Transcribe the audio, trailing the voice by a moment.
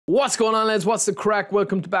What's going on, lads? What's the crack?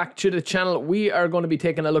 Welcome back to the channel. We are going to be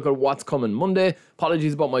taking a look at what's coming Monday.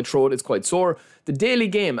 Apologies about my throat, it's quite sore. The daily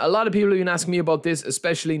game. A lot of people have been asking me about this,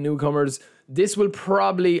 especially newcomers. This will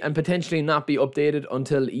probably and potentially not be updated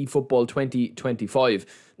until eFootball 2025.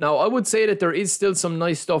 Now, I would say that there is still some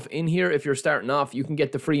nice stuff in here. If you're starting off, you can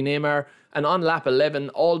get the free Neymar, and on lap 11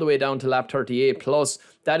 all the way down to lap 38 plus,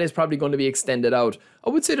 that is probably going to be extended out. I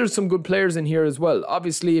would say there's some good players in here as well.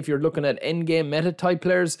 Obviously, if you're looking at endgame meta type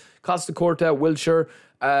players, Costa Corta, Wilshere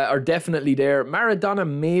are definitely there. Maradona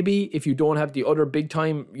maybe, if you don't have the other big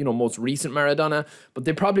time, most recent Maradona, but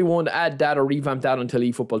they probably won't add that or revamp that until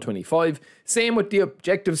eFootball 25. Same with the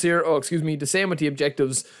objectives here. The same with the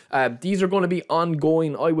objectives. These are going to be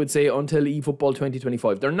ongoing, I would say, until eFootball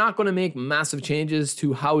 2025. They're not going to make massive changes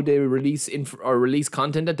to how they release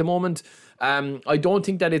content at the moment. I don't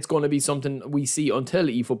think that it's going to be something we see until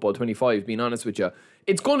eFootball 25, being honest with you.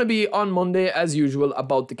 It's going to be on Monday, as usual,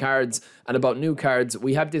 about the cards and about new cards.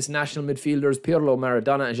 We have this national midfielders, Pirlo,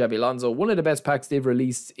 Maradona and Xabi Alonso. One of the best packs they've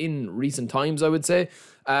released in recent times, I would say.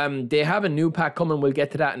 They have a new pack coming. We'll get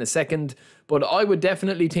to that in a second. But I would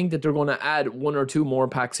definitely think that they're going to add one or two more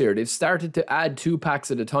packs here. They've started to add 2 packs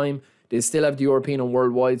at a time. They still have the European and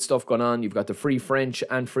worldwide stuff going on. You've got the free French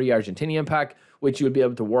and free Argentinian pack, which you'll be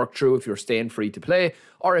able to work through if you're staying free to play.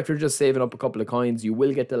 Or if you're just saving up a couple of coins, you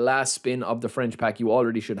will get the last spin of the French pack. You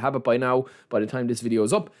already should have it by now, by the time this video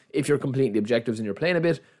is up, if you're completing the objectives and you're playing a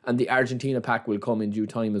bit. And the Argentina pack will come in due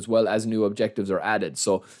time as well as new objectives are added.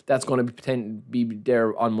 So that's going to be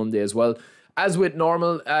there on Monday as well. As with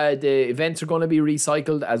normal, the events are going to be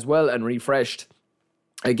recycled as well and refreshed.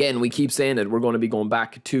 Again, we keep saying it, we're going to be going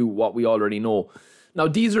back to what we already know. Now,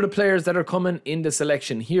 these are the players that are coming in the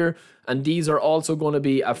selection here, and these are also going to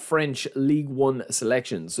be a French League One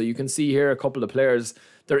selection. So you can see here a couple of players.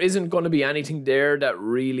 There isn't going to be anything there that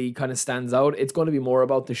really kind of stands out. It's going to be more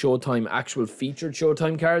about the Showtime, actual featured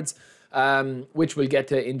Showtime cards, which we'll get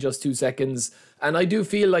to in just 2 seconds. And I do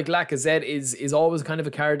feel like Lacazette is always kind of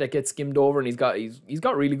a card that gets skimmed over, and he's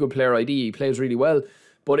got really good player ID. He plays really well.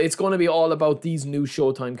 But it's going to be all about these new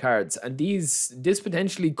Showtime cards. And this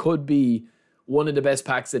potentially could be one of the best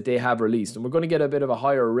packs that they have released. And we're going to get a bit of a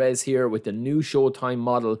higher res here with the new Showtime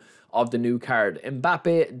model of the new card.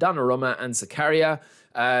 Mbappe, Donnarumma and Zakaria.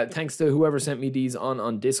 Thanks to whoever sent me these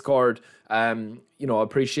on Discord.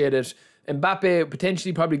 Appreciate it. Mbappe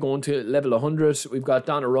potentially probably going to level 100. We've got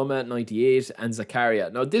Donnarumma at 98 and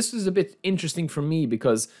Zakaria. Now this is a bit interesting for me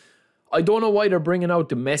because I don't know why they're bringing out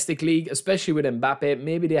Domestic League, especially with Mbappe.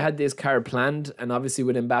 Maybe they had this card planned, and obviously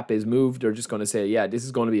with Mbappe's move, they're just going to say, yeah, this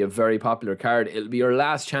is going to be a very popular card. It'll be your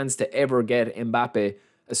last chance to ever get Mbappe,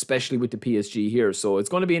 especially with the PSG here. So it's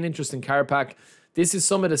going to be an interesting card pack. This is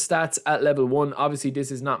some of the stats at level 1. Obviously,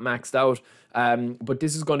 this is not maxed out, but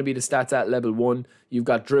this is going to be the stats at level 1. You've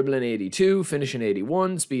got dribbling 82, finishing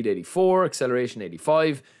 81, speed 84, acceleration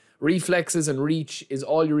 85. Reflexes and reach is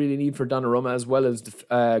all you really need for Donnarumma, as well as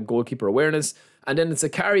goalkeeper awareness. And then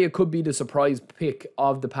Zakaria could be the surprise pick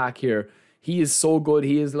of the pack here. He is so good.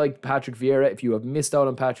 He is like Patrick Vieira if you have missed out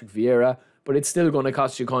on Patrick Vieira, but it's still going to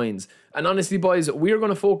cost you coins. And honestly, boys, we're going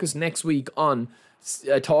to focus next week on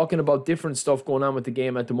talking about different stuff going on with the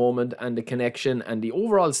game at the moment and the connection and the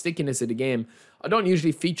overall stickiness of the game. I don't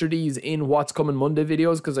usually feature these in What's Coming Monday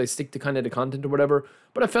videos because I stick to kind of the content or whatever,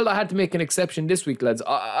 but I felt I had to make an exception this week, lads.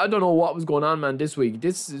 I don't know what was going on, man, this week.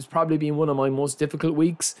 This has probably been one of my most difficult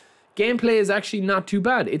weeks. Gameplay is actually not too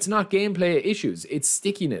bad. It's not gameplay issues. It's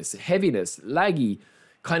stickiness, heaviness, laggy,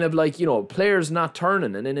 kind of like, players not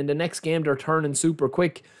turning, and then in the next game they're turning super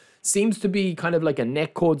quick. Seems to be kind of like a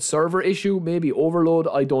netcode server issue, maybe overload,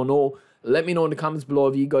 I don't know. Let me know in the comments below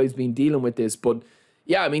if you guys been dealing with this. But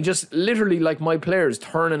yeah, I mean, just literally like my players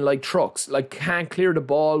turning like trucks, like can't clear the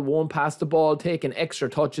ball, won't pass the ball, taking extra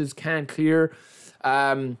touches, can't clear.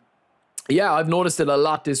 Yeah, I've noticed it a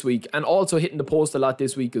lot this week, and also hitting the post a lot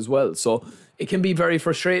this week as well. So it can be very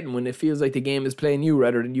frustrating when it feels like the game is playing you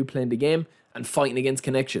rather than you playing the game and fighting against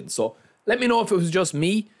connection. So let me know if it was just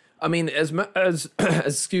me. I mean,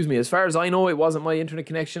 excuse me, as far as I know, it wasn't my internet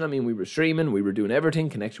connection. I mean, we were streaming, we were doing everything.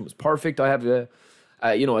 Connection was perfect. I have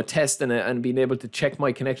a test and being able to check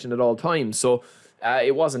my connection at all times. So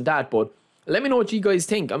it wasn't that, but let me know what you guys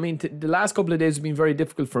think. I mean, the last couple of days have been very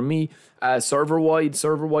difficult for me,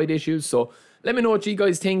 server-wide issues. So let me know what you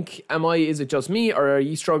guys think. Is it just me, or are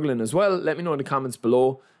you struggling as well? Let me know in the comments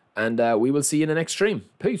below, and we will see you in the next stream.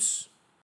 Peace.